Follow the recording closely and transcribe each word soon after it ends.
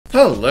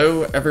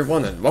Hello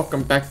everyone and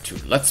welcome back to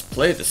Let's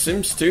Play The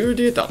Sims 2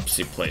 The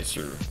Adoptacy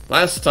playthrough.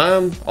 Last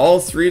time, all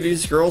three of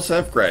these girls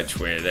have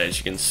graduated as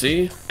you can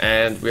see,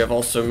 and we have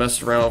also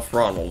messed around with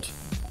Ronald.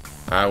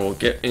 I will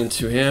get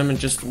into him in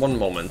just one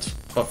moment,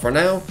 but for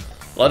now,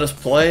 let us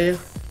play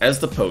as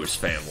the Pose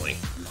family.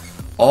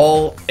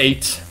 All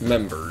 8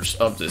 members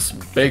of this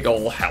big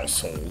ol'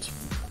 household.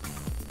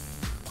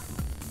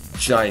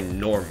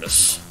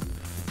 Ginormous.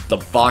 The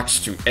box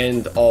to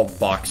end all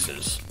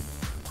boxes.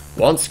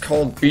 Once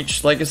called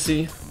Beach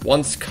Legacy,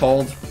 once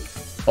called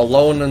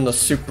Alone in the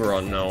Super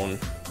Unknown.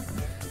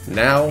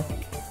 Now,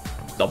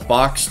 the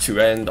box to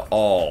end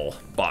all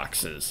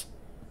boxes.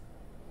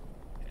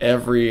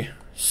 Every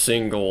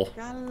single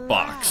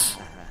box.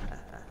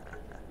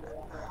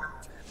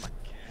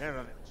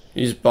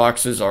 These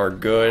boxes are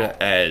good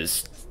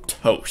as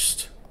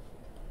toast.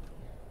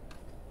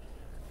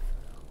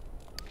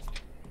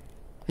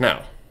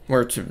 Now,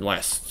 where we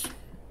last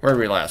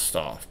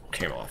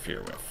came off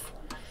here with.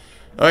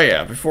 Oh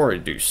yeah, before we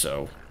do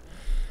so,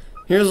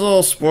 here's a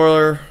little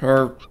spoiler,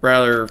 or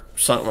rather,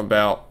 something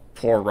about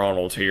poor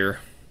Ronald here.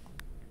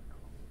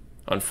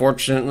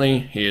 Unfortunately,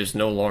 he is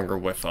no longer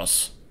with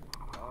us.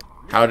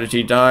 How did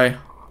he die?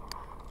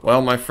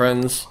 Well, my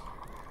friends,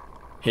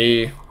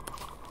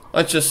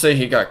 let's just say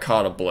he got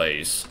caught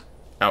ablaze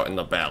out in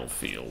the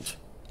battlefield.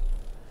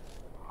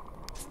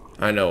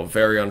 I know,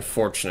 very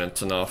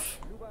unfortunate enough.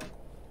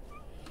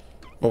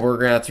 But we're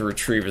gonna have to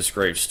retrieve his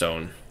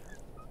gravestone.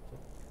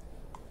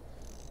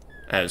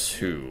 As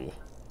who?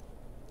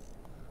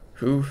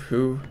 Who?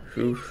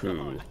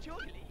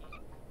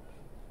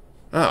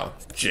 Oh,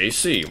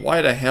 JC,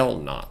 why the hell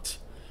not?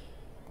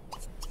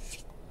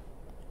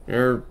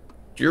 You're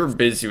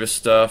busy with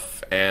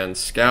stuff, and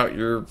Scout,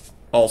 you're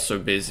also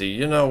busy.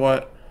 You know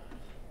what?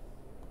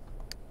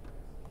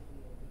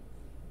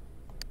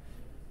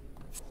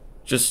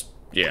 Just,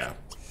 yeah.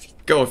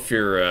 Go with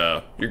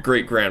your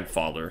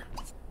great-grandfather.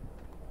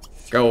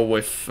 Go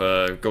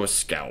with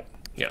Scout.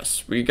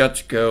 Yes, we got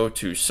to go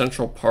to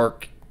Central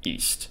Park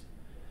East.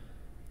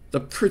 The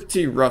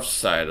pretty rough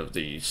side of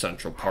the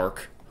Central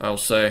Park, I'll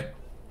say.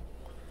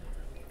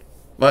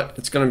 But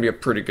it's gonna be a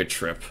pretty good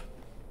trip.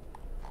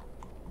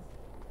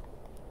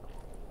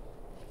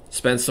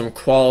 Spend some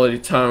quality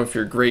time with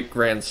your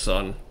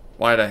great-grandson.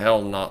 Why the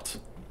hell not?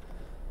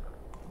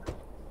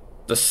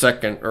 The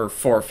second or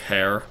fourth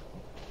heir,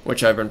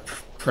 which I've been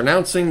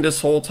pronouncing this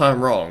whole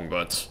time wrong,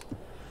 but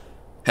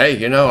hey,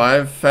 you know,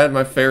 I've had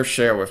my fair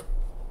share with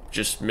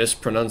just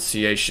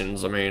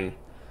mispronunciations. I mean,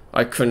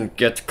 I couldn't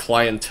get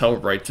clientele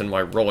right in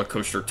my Roller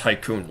Coaster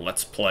Tycoon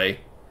Let's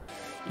Play.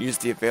 Use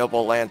the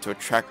available land to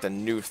attract a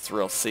new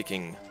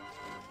thrill-seeking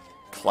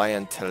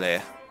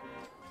clientele.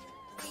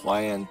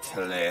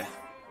 Clientele.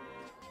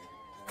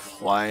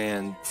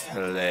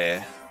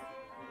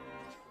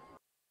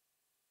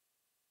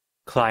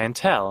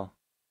 Clientele.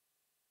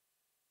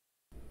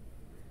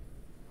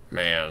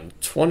 Man,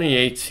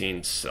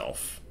 2018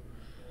 self.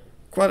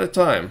 Quite a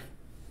time.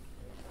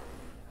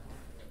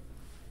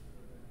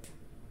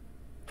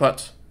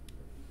 But,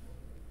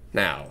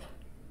 now.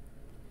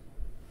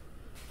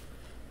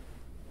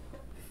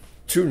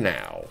 To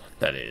now,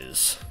 that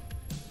is.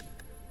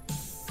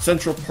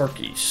 Central Park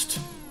East.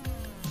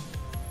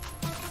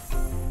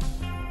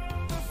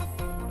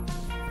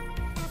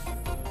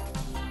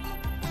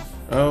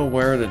 Oh,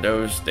 where did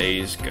those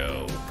days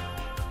go?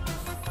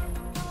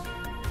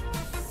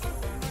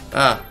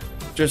 Ah,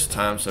 just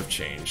times have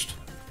changed.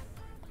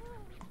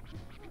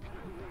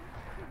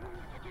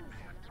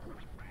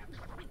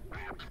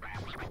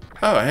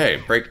 Oh,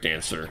 hey,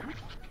 breakdancer.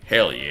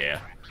 Hell yeah.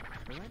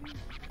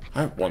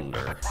 I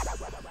wonder.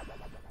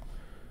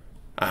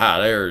 Aha,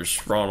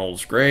 there's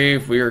Ronald's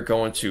grave. We are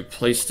going to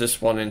place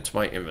this one into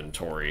my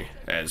inventory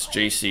as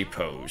JC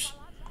Pose.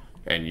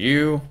 And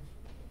you,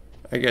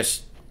 I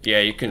guess, yeah,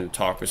 you can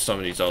talk with some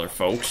of these other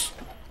folks.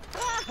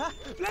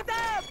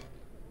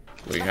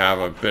 We have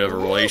a bit of a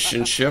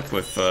relationship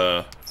with,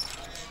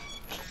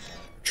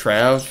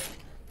 Trav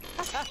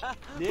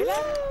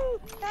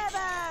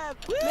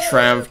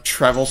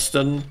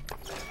Travelston,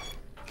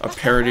 a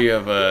parody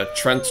of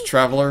Trent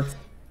Traveler,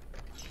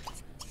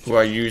 who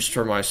I used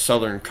for my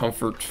Southern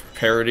Comfort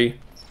parody.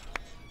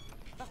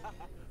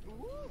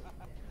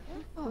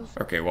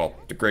 Okay, well,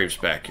 the grave's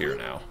back here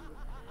now.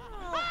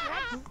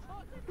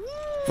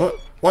 But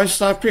why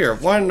stop here?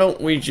 Why don't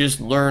we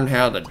just learn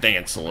how to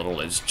dance a little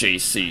as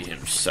JC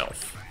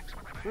himself?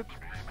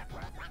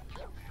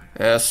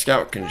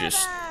 Scout can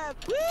just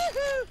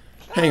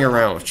hang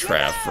around with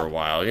Trav for a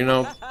while, you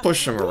know,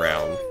 push him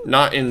around.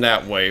 Not in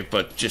that way,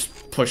 but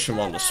just push him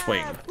on the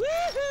swing.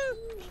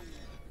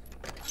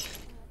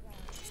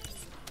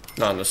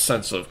 Not in the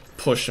sense of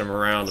push him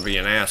around to be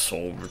an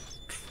asshole.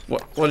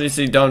 What has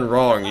he done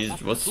wrong?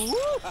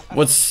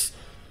 What's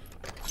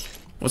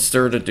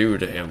there to do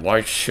to him? Why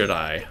should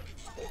I?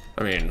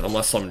 I mean,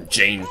 unless I'm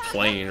Jane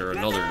Plain or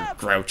another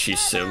grouchy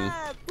sim.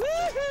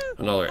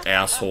 Another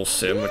asshole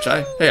sim, which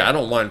I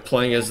don't mind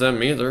playing as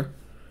them either.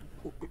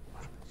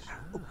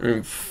 I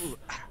mean,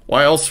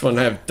 why else would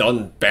I have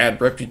done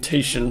bad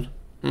reputation?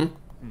 Hmm?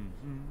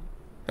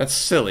 That's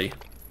silly.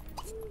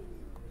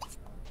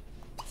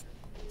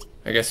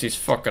 I guess he's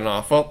fucking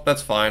off. Oh,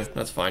 that's fine.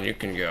 That's fine. You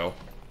can go.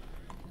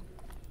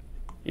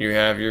 You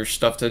have your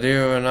stuff to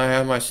do, and I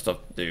have my stuff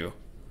to do.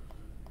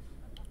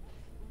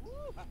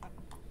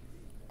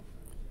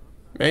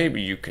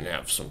 Maybe you can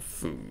have some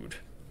food.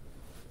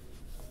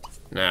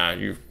 Nah,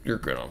 you're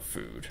good on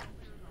food.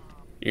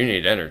 You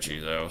need energy,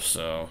 though,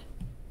 so...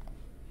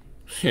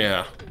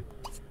 Yeah.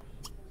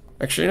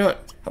 Actually, you know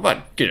what? How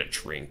about get a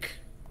drink?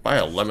 Buy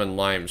a lemon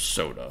lime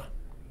soda.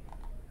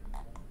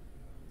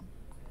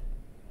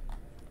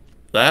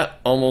 That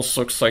almost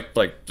looks like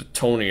the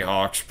Tony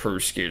Hawk's Pro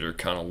Skater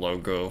kind of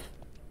logo.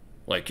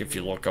 Like if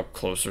you look up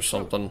close or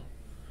something.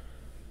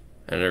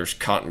 And there's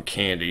cotton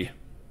candy.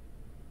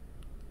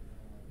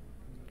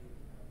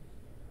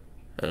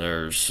 And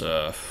there's,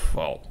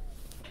 well...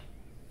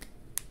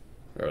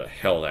 where the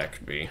hell that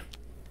could be.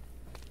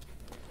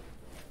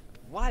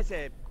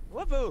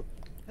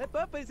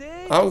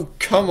 Oh,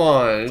 come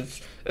on.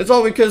 It's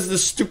all because the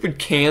stupid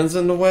can's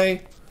in the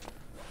way?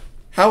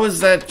 How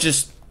is that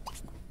just...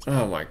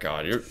 Oh my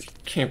god, you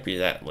can't be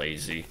that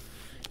lazy.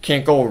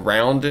 Can't go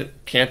around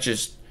it? Can't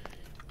just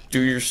do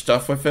your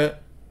stuff with it?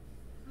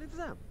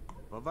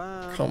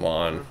 Come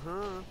on.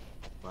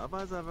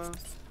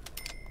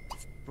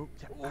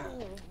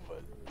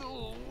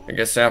 I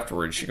guess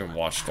afterwards you can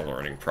watch the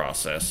learning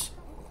process.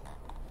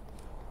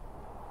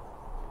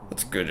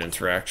 That's good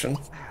interaction.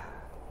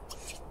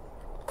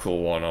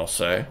 Cool one, I'll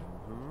say.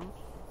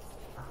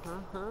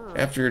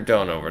 After you're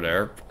done over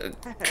there.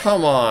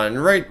 Come on,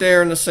 right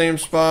there in the same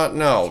spot?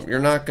 No, you're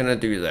not gonna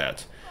do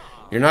that.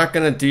 You're not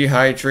gonna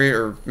dehydrate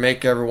or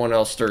make everyone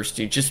else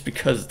thirsty just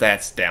because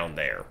that's down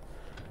there.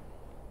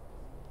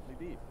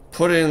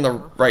 Put it in the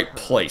right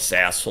place,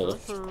 asshole.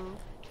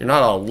 You're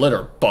not a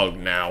litter bug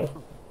now.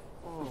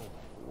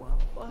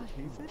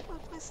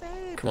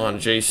 Come on,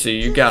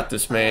 JC, you got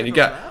this, man. You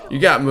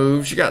got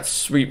moves. You got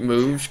sweet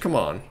moves. Come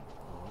on.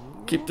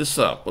 Keep this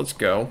up. Let's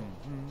go.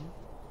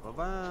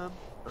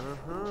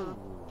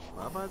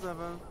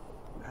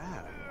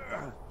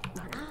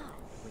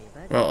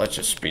 Well, let's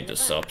just speed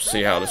this up.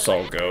 See how this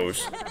all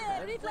goes.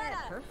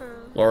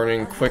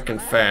 Learning quick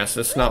and fast.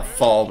 It's not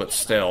fall, but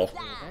still.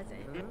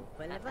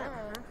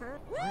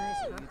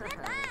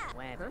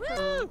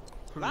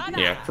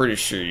 Yeah, pretty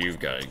sure you've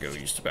got to go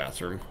use the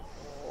bathroom.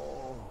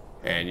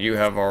 And you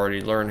have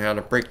already learned how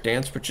to break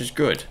dance, which is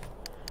good.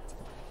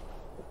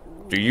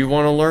 Do you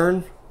want to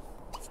learn?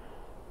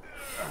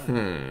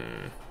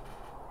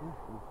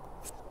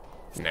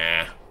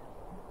 Nah.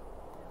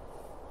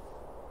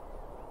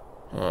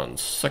 On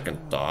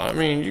second thought, I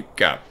mean, you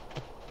got...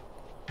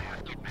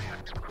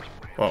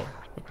 Oh.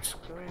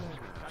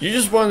 You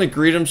just wanted to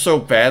greet him so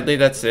badly,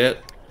 that's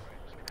it?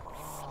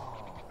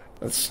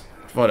 That's...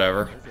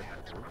 whatever.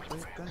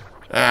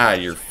 Ah,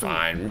 you're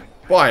fine.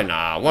 Why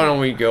not? Why don't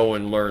we go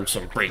and learn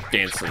some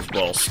breakdance as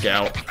well,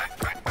 Scout?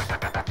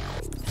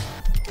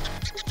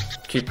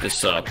 Keep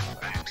this up.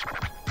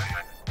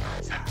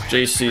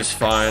 JC's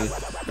fine.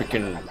 We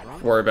can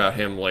worry about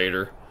him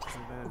later.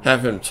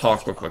 Have him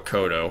talk with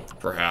Makoto,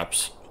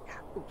 perhaps.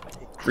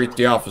 Greet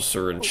the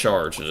officer in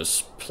charge of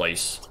this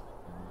place.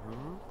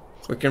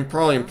 We can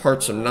probably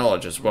impart some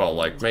knowledge as well,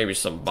 like maybe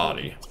some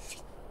body.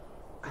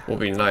 We'll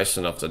be nice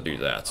enough to do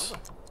that.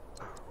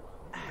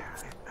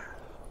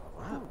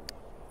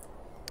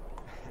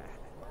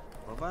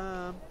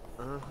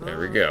 There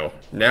we go.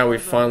 Now we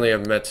finally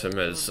have met him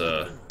as,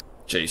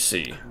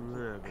 JC.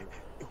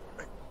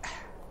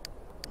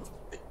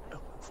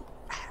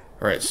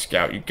 Alright,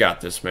 Scout, you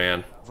got this,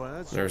 man.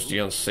 There's the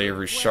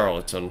unsavory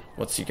charlatan.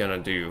 What's he gonna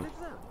do?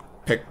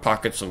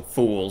 Pickpocket some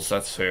fools,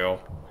 that's who.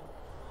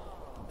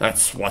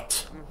 That's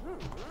what.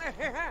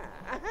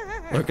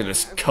 Look at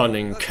this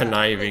cunning,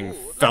 conniving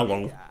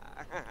fellow,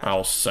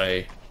 I'll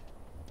say.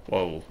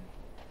 Whoa.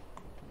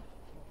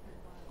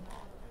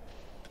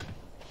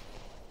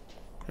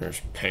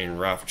 There's Payne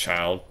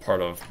Rothschild,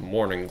 part of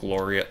Morning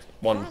Glory at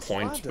one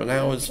point, but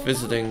now is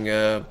visiting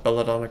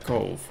Belladonna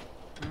Cove.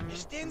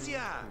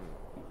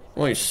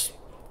 Well,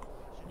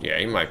 yeah,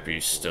 he might be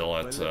still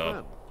at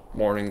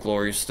Morning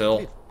Glory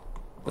still.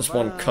 This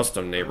one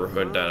custom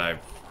neighborhood that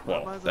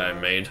I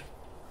made.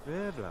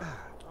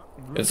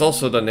 It's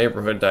also the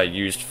neighborhood that I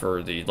used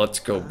for the Let's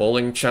Go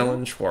Bowling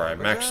challenge, where I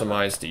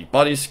maximized the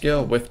body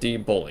skill with the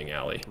bowling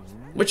alley,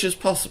 which is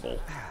possible.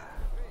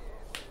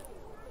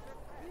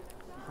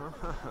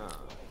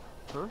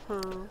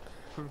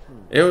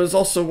 It was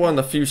also one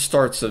of the few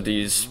starts of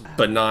these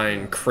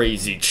benign,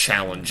 crazy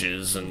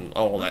challenges and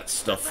all that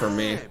stuff for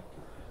me.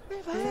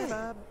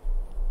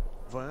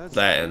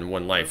 That and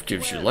When Life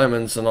Gives You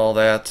Lemons and all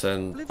that,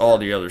 and all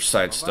the other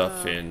side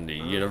stuff in the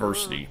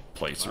university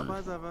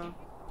playthrough.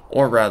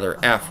 Or rather,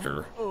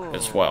 after,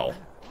 as well.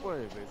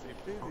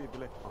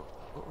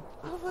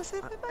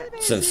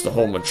 Since the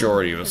whole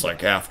majority was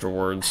like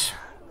afterwards.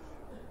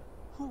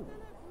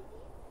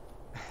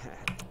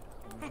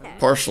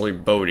 Partially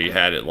Bodhi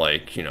had it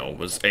like, you know,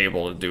 was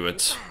able to do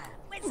it.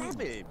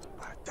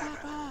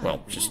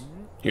 Well, just,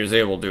 he was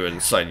able to do it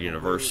inside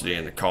university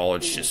and the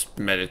college, just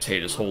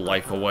meditate his whole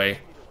life away.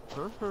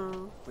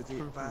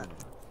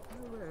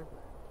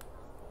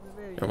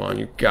 Come on,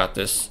 you got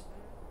this.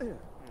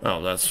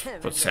 Oh, that's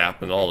what's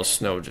happened. All the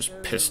snow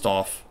just pissed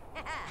off.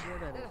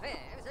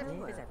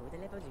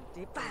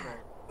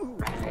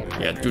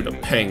 Yeah, do the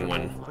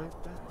penguin.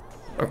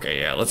 Okay,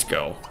 yeah, let's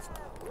go.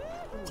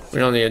 We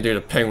don't need to do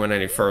the penguin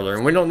any further,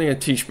 and we don't need to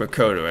teach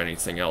Makoto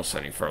anything else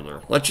any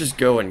further. Let's just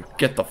go and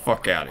get the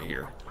fuck out of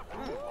here.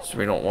 So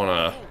we don't want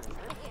to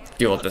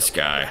deal with this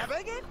guy.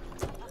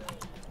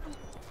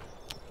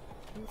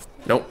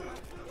 Nope.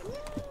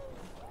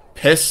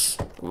 Piss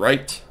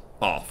right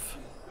off.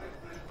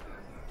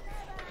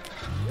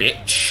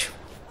 Bitch.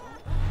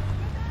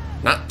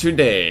 Not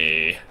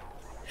today.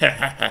 Ha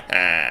ha ha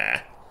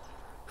ha.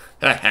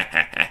 Ha ha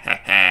ha ha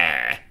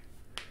ha.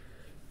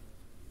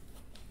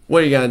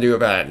 What are you gonna do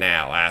about it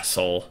now,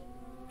 asshole?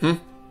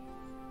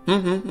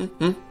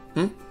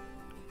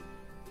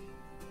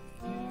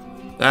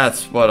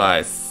 That's what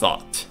I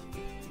thought.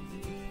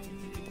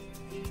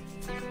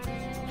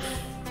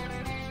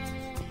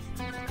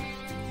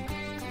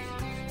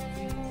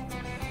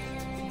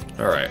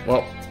 Alright,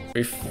 well,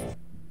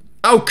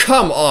 oh,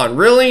 come on,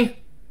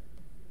 really?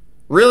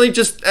 Really?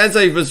 Just as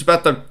I was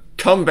about to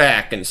come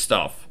back and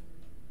stuff.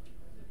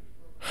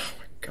 Oh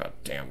my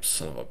goddamn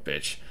son of a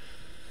bitch.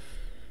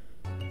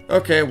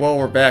 Okay, well,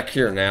 we're back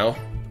here now.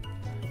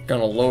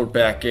 Gonna load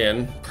back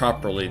in,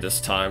 properly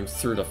this time,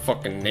 through the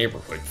fucking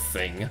neighborhood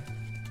thing.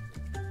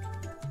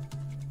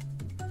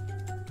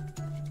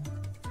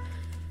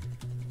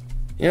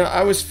 You know,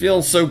 I was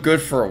feeling so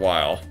good for a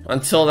while,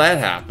 until that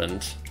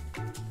happened.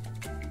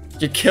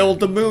 You killed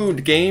the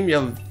mood, game.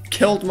 You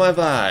killed my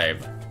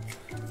vibe.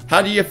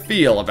 How do you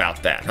feel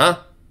about that, huh?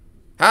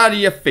 How do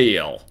you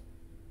feel?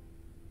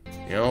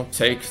 You know,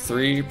 take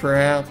 3,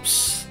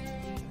 perhaps?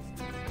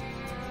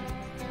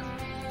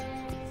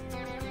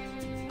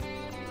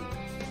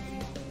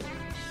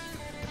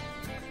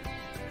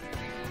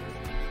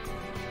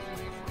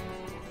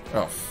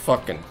 Oh,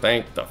 fucking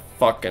thank the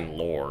fucking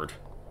Lord.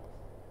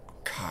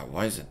 God,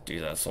 why does it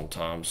do that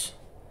sometimes?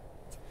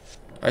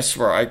 I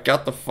swear, I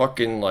got the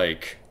fucking,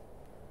 like,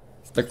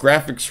 the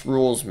graphics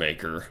rules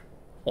maker.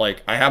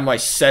 Like, I have my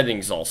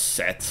settings all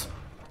set.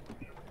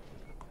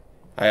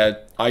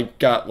 I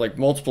got, like,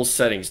 multiple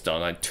settings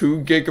done. I had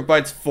 2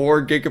 gigabytes,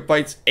 4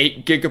 gigabytes,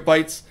 8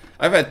 gigabytes.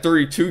 I've had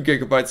 32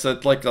 gigabytes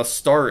at, like, the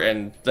start,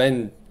 and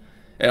then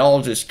it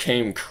all just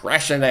came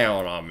crashing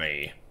down on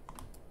me.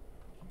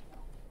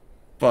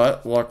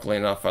 But, luckily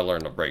enough, I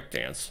learned to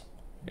breakdance.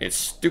 It's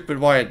stupid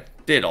why I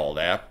did all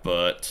that,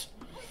 but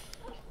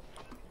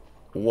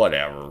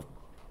whatever.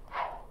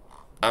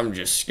 I'm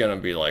just gonna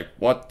be like,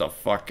 what the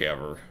fuck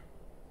ever.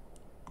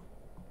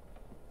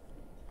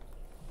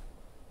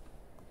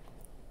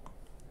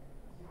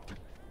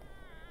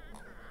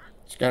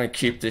 Just gonna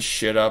keep this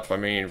shit up. I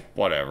mean,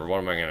 whatever. What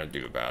am I gonna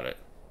do about it?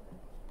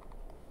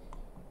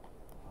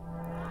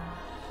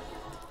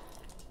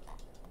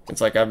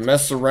 It's like I've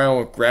messed around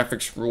with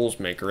graphics rules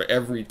maker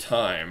every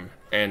time,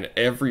 and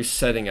every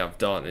setting I've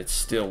done, it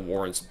still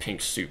warrants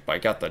pink soup. I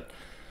got the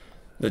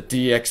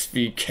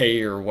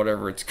DXVK or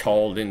whatever it's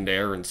called in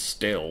there, and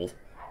still.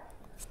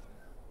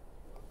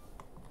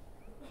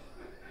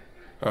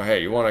 Oh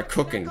hey, you want a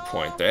cooking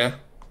point there?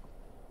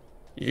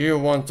 You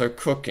want a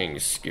cooking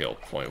skill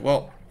point.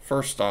 Well,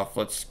 first off,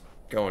 let's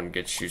go and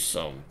get you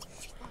some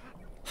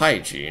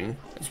hygiene,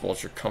 as well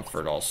as your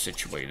comfort all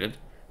situated,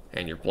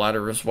 and your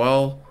bladder as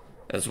well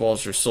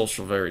as your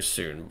social very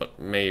soon, but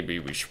maybe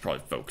we should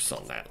probably focus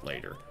on that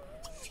later.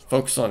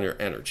 Focus on your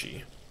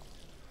energy.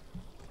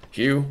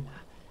 Hugh,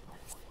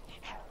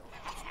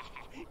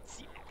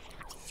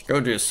 go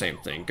do the same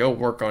thing. Go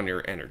work on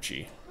your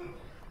energy.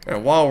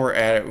 And while we're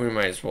at it, we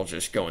might as well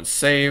just go and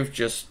save,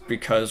 just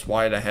because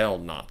why the hell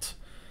not?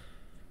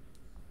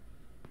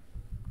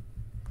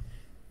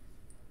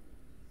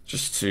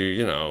 Just to,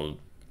 you know,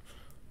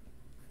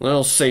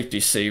 little safety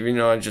save, you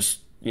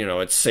know,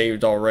 it's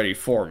saved already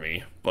for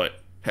me, but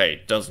hey,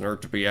 it doesn't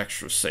hurt to be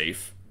extra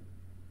safe.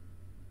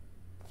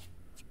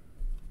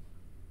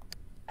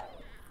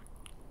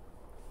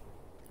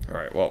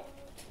 Alright, well,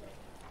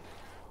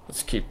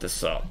 let's keep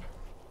this up.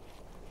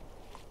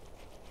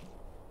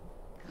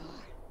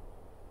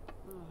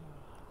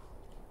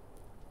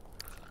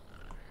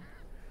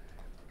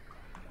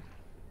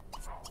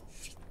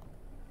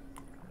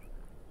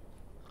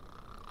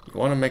 You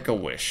want to make a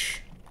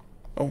wish.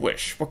 A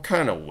wish. What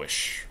kind of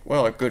wish?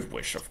 Well, a good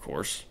wish, of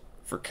course.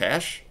 For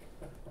cash?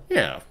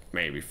 Yeah,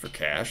 maybe for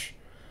cash.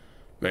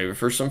 Maybe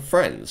for some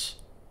friends.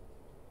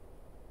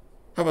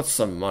 How about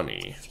some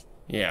money?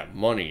 Yeah,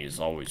 money is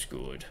always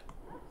good.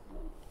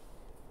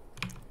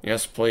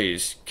 Yes,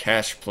 please.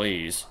 Cash,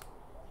 please.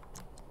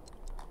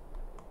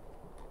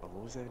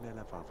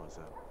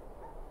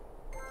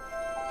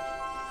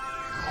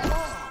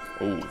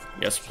 Ooh,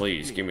 yes,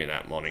 please. Give me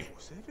that money.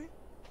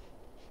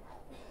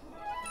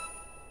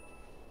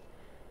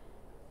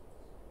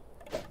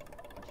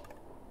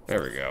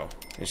 There we go.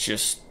 It's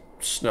just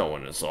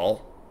snowing is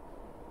all.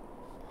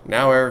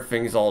 Now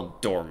everything's all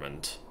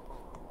dormant.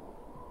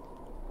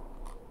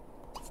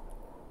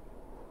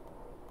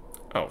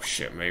 Oh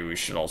shit, maybe we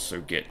should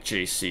also get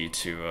JC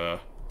to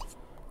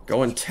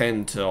go and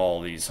tend to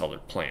all these other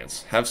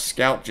plants. Have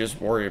Scout just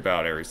worry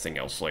about everything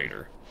else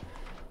later.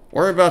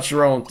 Worry about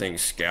your own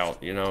things,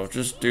 Scout, you know,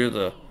 just do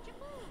the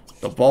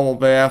bubble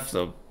bath,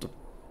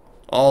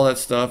 all that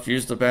stuff,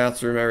 use the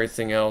bathroom,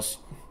 everything else.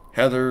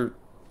 Heather,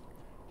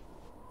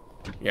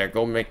 yeah,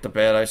 go make the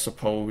bed, I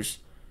suppose.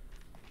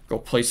 Go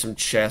play some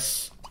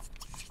chess.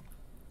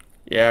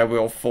 Yeah,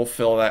 we'll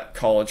fulfill that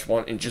college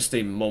one in just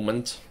a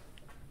moment.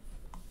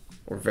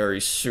 Or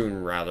very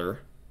soon,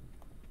 rather.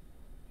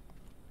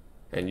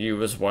 And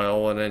you as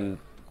well, and then...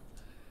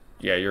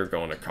 yeah, you're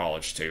going to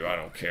college too, I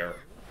don't care.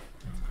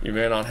 You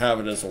may not have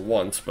it as a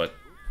once, but...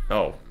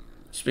 oh,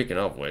 speaking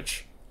of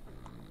which...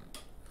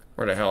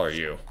 where the hell are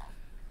you?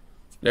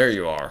 There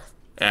you are.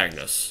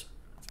 Agnes.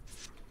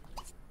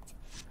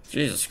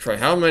 Jesus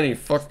Christ, how many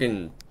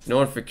fucking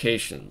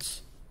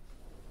notifications?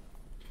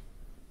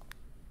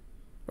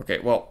 Okay,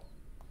 well...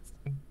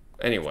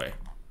 anyway.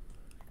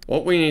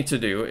 What we need to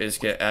do is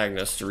get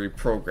Agnes to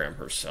reprogram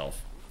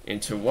herself.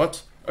 Into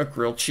what? A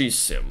grilled cheese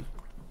sim.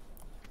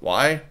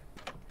 Why?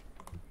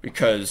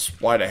 Because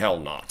why the hell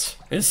not?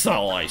 It's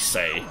all I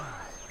say.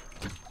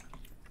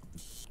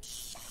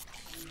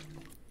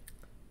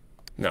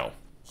 No.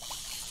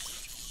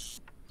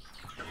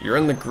 You're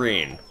in the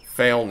green.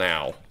 Fail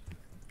now.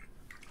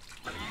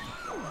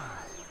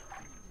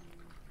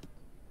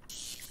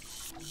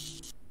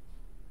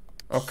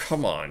 Oh,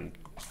 come on.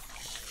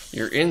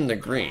 You're in the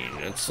green.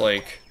 It's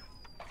like...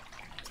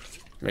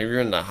 maybe you're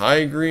in the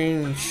high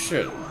green?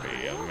 Shouldn't be.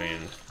 I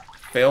mean,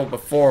 failed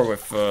before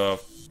with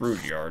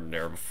Rudyard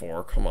there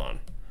before. Come on.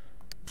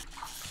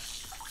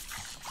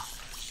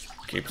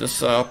 Keep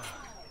this up.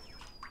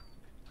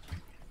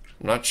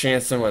 I'm not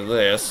chancing with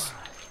this.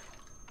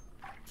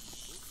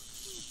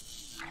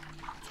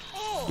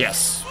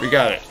 Yes, we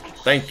got it.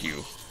 Thank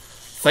you.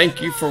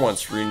 Thank you for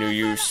once, Renew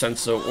You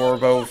Senso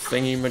Orbo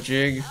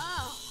thingy-majig.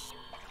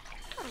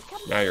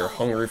 Now you're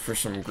hungry for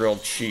some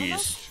grilled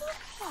cheese.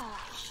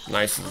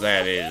 Nice as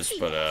that is,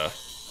 but,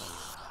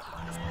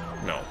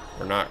 no,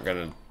 we're not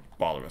gonna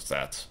bother with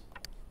that.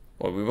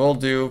 What we will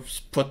do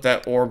is put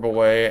that orb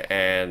away,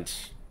 and,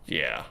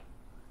 yeah.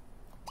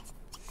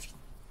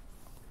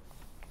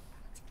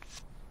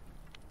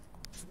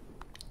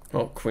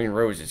 Well, Queen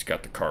Rosie's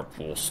got the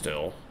carpool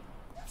still,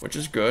 which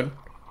is good.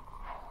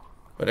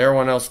 But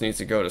everyone else needs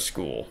to go to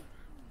school.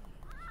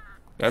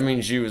 That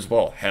means you as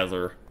well,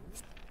 Heather.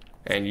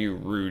 And you,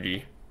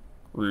 Rudy.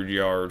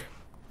 Rudyard.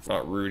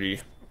 Not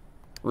Rudy.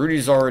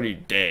 Rudy's already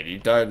dead. He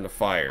died in the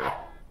fire.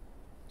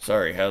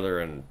 Sorry, Heather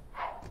and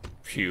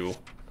Hugh.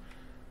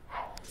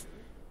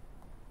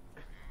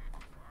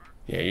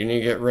 Yeah, you need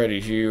to get ready,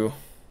 Hugh.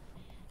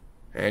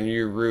 And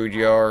you,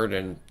 Rudyard,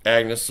 and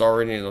Agnes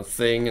already in the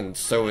thing, and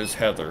so is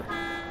Heather.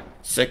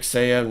 6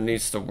 a.m.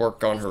 needs to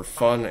work on her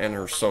fun and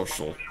her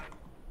social.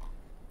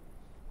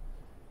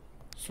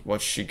 So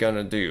what's she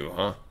gonna do,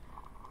 huh?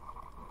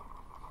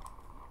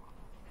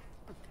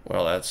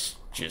 Well, that's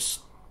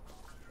just...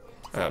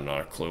 I have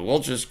not a clue. We'll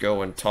just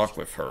go and talk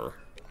with her.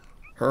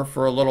 Her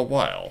for a little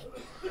while.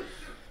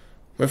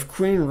 With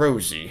Queen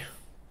Rosie.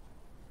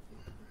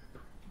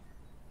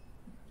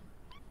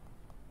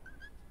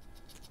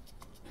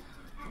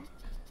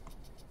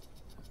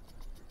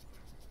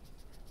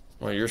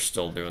 Well, you're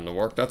still doing the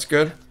work. That's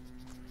good.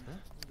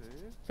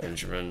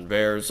 Benjamin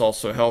Bear is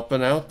also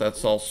helping out.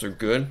 That's also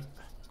good.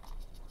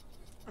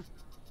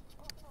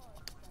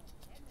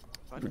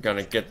 We're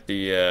gonna get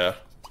the,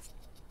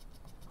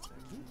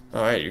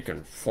 oh, hey, you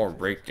can perform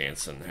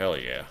breakdancing. Hell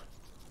yeah.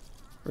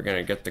 We're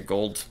gonna get the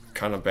gold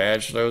kind of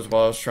badge, though, is what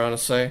I was trying to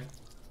say.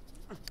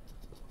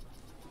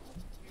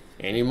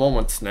 Any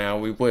moments now,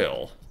 we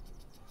will.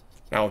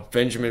 Now, if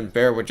Benjamin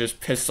Bear would just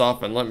piss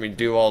off and let me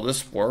do all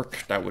this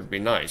work, that would be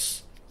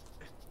nice.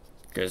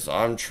 Because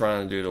I'm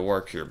trying to do the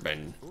work here,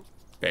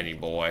 Benny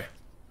boy.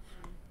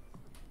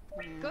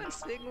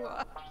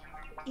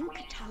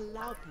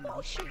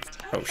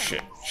 Oh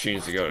shit, she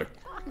needs to go to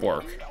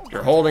work.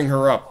 You're holding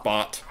her up,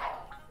 bot.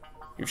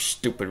 You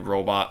stupid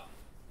robot.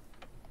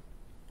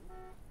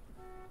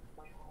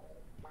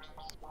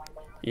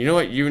 You know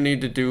what you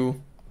need to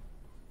do?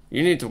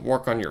 You need to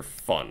work on your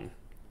fun.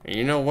 And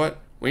you know what?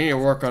 We need to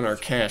work on our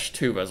cash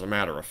too, as a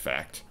matter of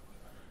fact.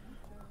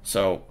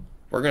 So,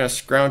 we're gonna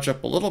scrounge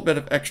up a little bit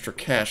of extra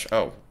cash.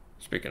 Oh,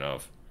 speaking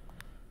of.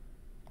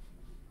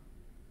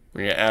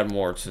 We need to add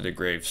more to the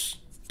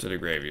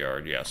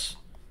graveyard, yes.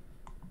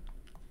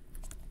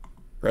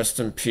 Rest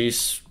in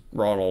peace,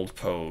 Ronald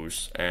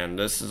pose. And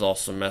this is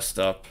also messed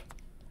up.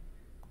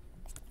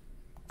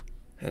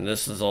 And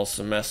this is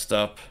also messed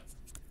up.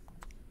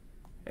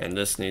 And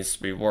this needs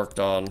to be worked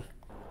on.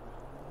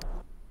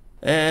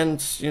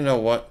 And, you know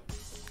what?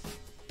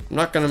 I'm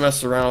not gonna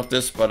mess around with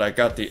this, but I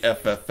got the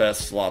FFS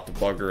slot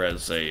debugger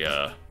as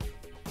a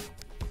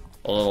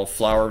little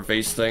flower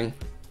vase thing.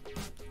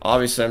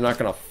 Obviously, I'm not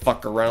gonna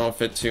fuck around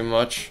with it too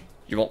much.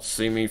 You won't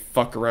see me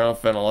fuck around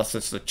with it unless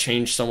it's to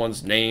change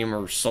someone's name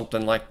or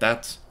something like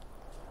that.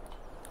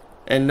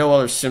 And no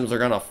other Sims are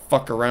gonna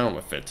fuck around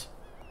with it.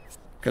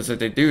 Because if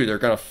they do, they're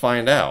gonna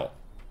find out.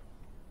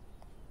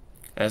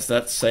 As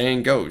that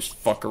saying goes,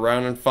 fuck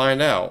around and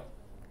find out.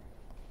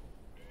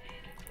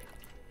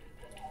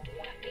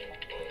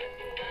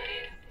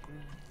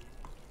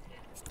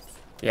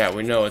 Yeah,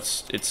 we know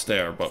it's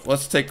there, but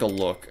let's take a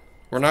look.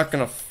 We're not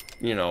gonna,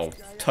 you know,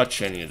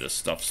 touch any of this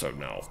stuff, so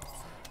no.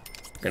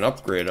 We can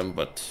upgrade them,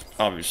 but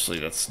obviously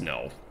that's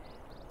no.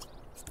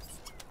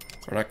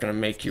 We're not gonna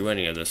make you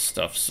any of this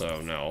stuff, so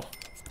no.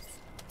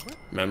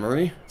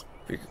 Memory?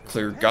 We could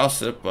clear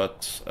gossip,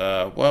 but,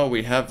 well,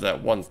 we have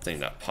that one thing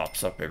that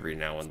pops up every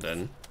now and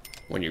then.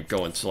 When you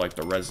go into, like,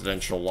 the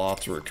residential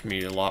lots or a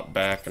community lot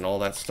back and all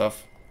that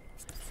stuff.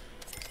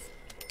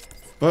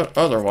 But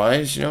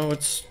otherwise, you know,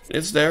 it's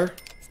there.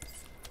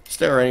 It's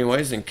there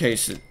anyways, in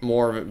case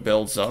more of it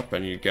builds up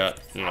and you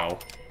got, you know,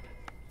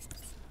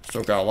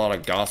 still got a lot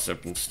of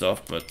gossip and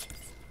stuff, but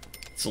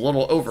it's a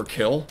little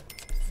overkill.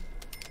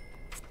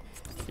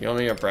 You don't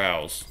need to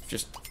browse.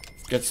 Just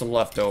get some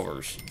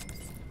leftovers.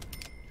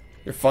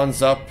 Your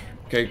fun's up.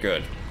 Okay,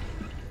 good.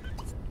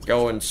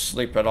 Go and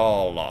sleep it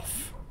all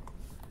off.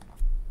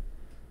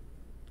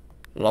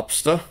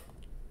 Lobster.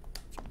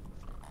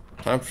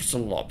 Time for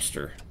some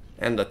lobster.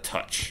 And a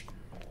touch.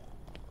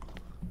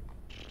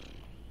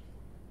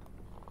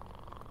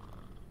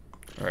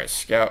 Alright,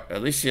 Scout.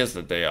 At least he has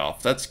the day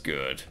off. That's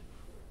good.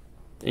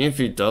 Even if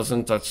he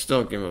doesn't, I'd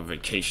still give him a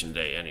vacation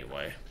day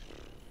anyway.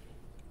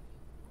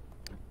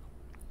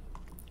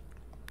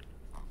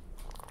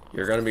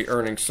 You're gonna be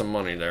earning some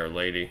money there,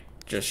 lady.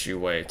 Just you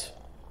wait.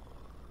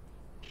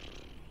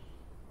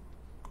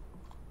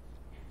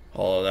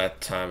 All of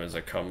that time is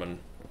a-coming.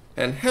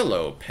 And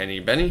hello, Penny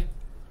Benny.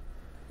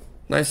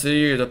 Nice of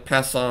you to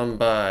pass on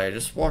by.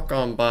 Just walk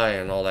on by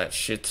and all that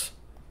shit.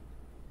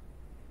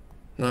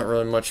 Not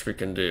really much we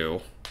can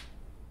do.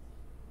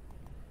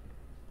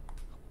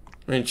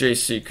 I mean,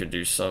 JC could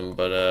do some,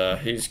 but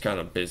he's kind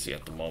of busy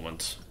at the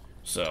moment.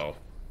 So,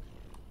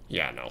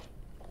 yeah, no.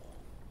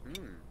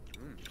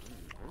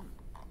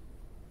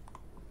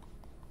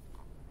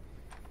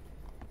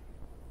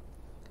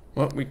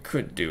 What we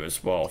could do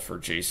as well for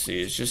JC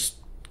is just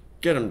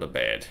get him to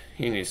bed.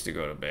 He needs to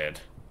go to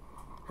bed.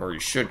 Or he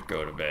should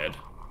go to bed.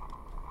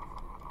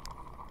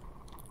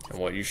 And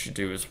what you should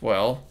do as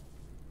well,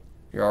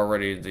 you're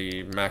already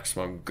the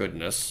maximum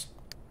goodness.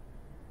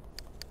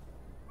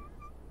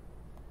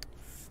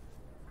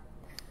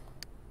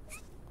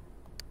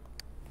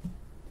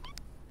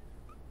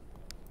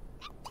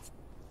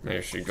 Maybe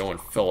I should go and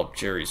fill up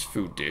Jerry's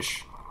food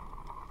dish.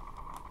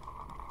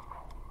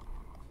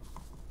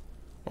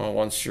 Well,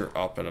 once you're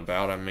up and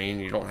about, I mean,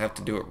 you don't have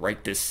to do it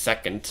right this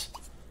second.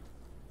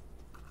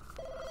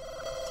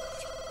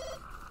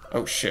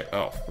 Oh shit,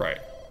 oh, right.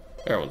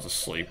 Everyone's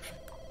asleep.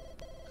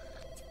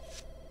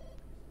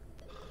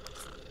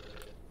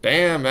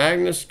 Damn,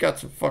 Agnes, got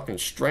some fucking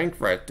strength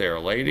right there,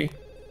 lady.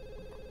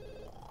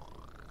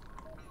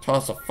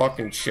 Toss a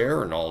fucking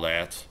chair and all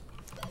that.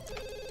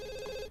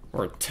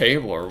 Or a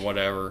table or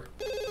whatever.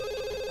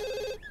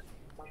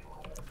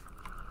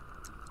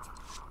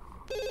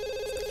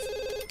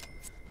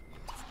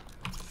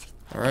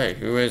 Alright,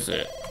 who is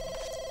it?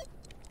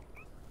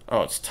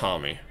 Oh, it's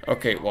Tommy.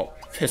 Okay, well,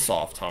 piss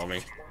off,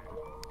 Tommy.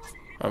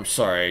 I'm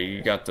sorry,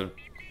 you got the...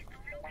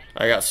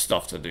 I got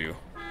stuff to do.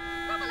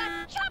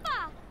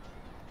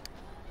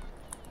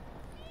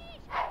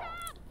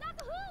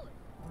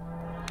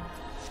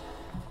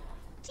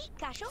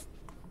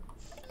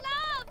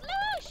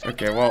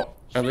 Okay, well,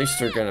 at least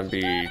they're gonna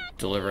be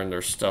delivering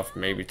their stuff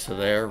maybe to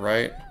there,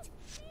 right?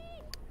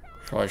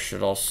 Probably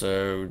should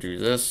also do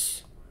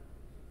this.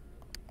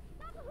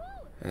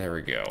 And there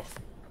we go.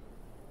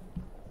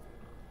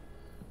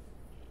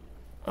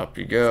 Up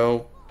you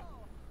go.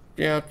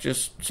 Yeah,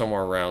 just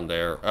somewhere around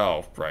there.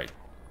 Oh, right.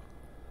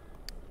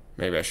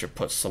 Maybe I should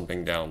put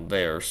something down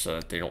there so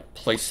that they don't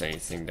place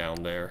anything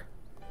down there.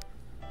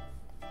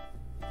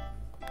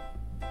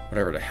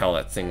 Whatever the hell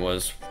that thing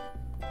was.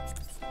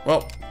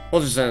 Well,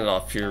 we'll just end it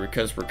off here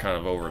because we're kind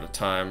of over the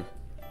time.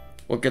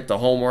 We'll get the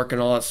homework and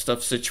all that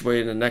stuff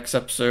situated in the next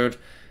episode.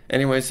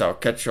 Anyways, I'll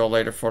catch y'all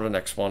later for the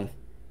next one.